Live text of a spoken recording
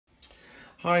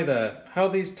Hi there. How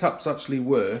these taps actually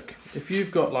work, if you've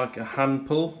got like a hand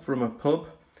pull from a pub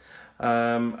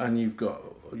and you've got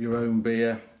your own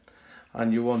beer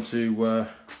and you want to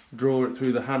draw it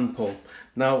through the hand pull.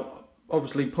 Now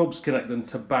obviously pubs connect them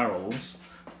to barrels,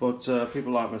 but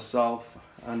people like myself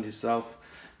and yourself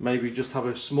maybe just have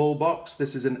a small box.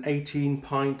 This is an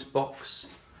 18-pint box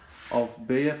of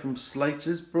beer from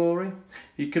Slater's Brewery.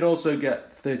 You can also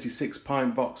get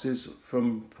 36-pint boxes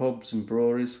from pubs and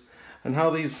breweries. And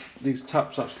how these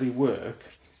taps actually work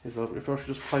is that if I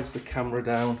just place the camera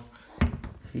down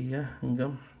here and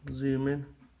go zoom in.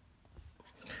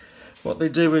 What they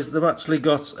do is they've actually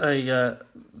got a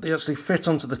they actually fit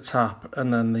onto the tap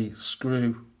and then they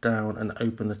screw down and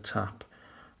open the tap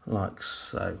like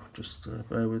so. Just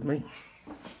bear with me.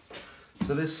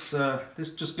 So this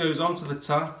just goes onto the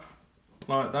tap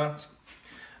like that.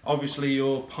 Obviously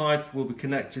your pipe will be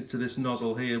connected to this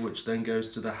nozzle here, which then goes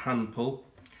to the hand pull.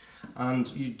 And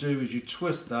you do is you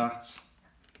twist that,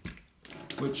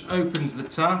 which opens the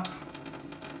tap.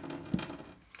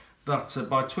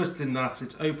 By twisting that,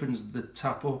 it opens the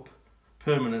tap up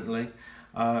permanently,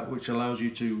 which allows you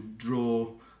to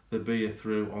draw the beer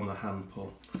through on the hand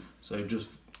pull. So just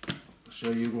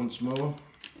show you once more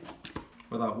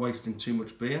without wasting too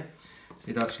much beer.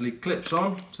 It actually clips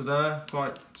on to there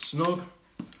quite snug,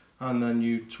 and then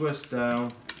you twist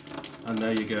down and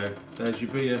there you go. There's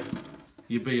your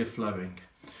beer flowing.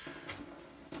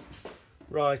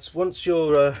 Right, once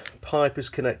your pipe is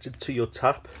connected to your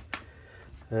tap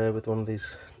with one of these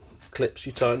clips,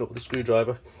 you tighten up with a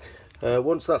screwdriver.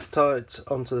 Once that's tied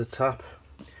onto the tap,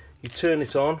 you turn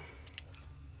it on,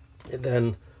 and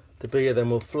then the beer then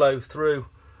will flow through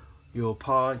your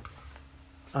pipe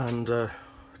and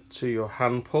to your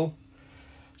hand pull.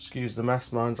 Excuse the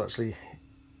mess, my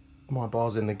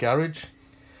bar's in the garage.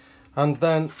 And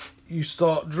then you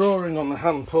start drawing on the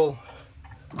hand pull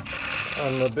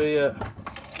and the beer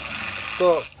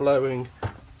starts flowing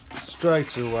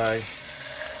straight away.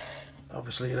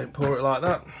 Obviously you don't pour it like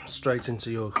that, straight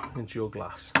into your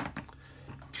glass.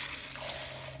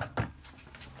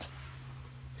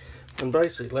 And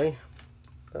basically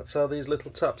that's how these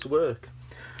little taps work.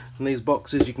 And these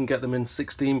boxes, you can get them in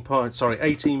 18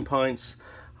 pints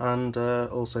and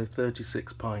also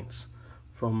 36 pints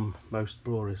from most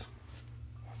breweries.